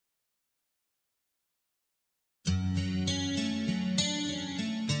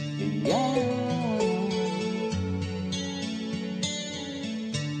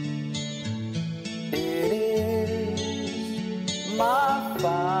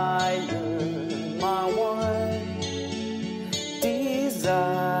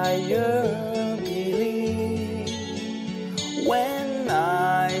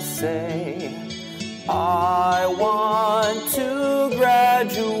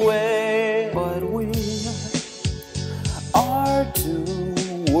graduate. But we are 2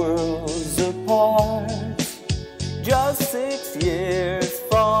 worlds apart, just 6 years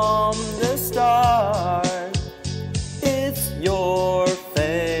from the start. It's your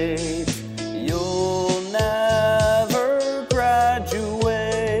fate, you'll never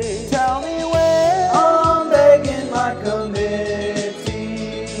graduate. Tell me when I'm begging my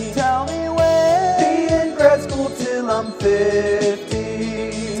committee. Tell me when be in grad school till I'm 50.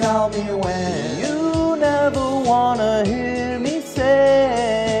 Tell me when you never wanna hear me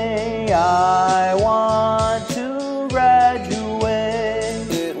say I want to graduate.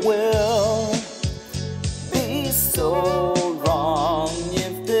 It will be so wrong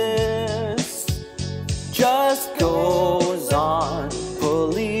if this just goes on.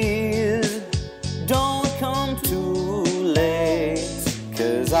 Please don't come too late,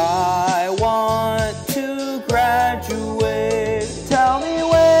 'cause I want to graduate. Tell me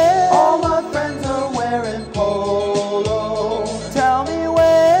when all my friends are wearing polo. Tell me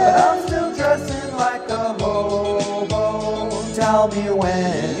when but I'm still dressing like a hobo. Tell me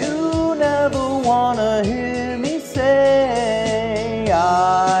when you never wanna hear me say I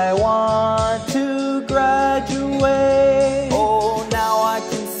want to graduate. Oh, now I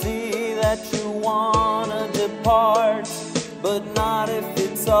can see that you wanna depart, but not if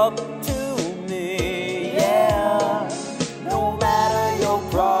it's up to me. Yeah, no matter your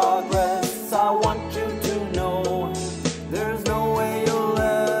progress, I want you to know there's no way you'll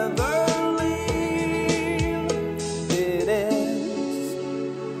ever leave. It is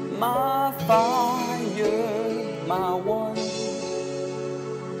my fire, my one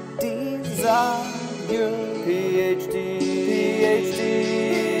desire, ph.d.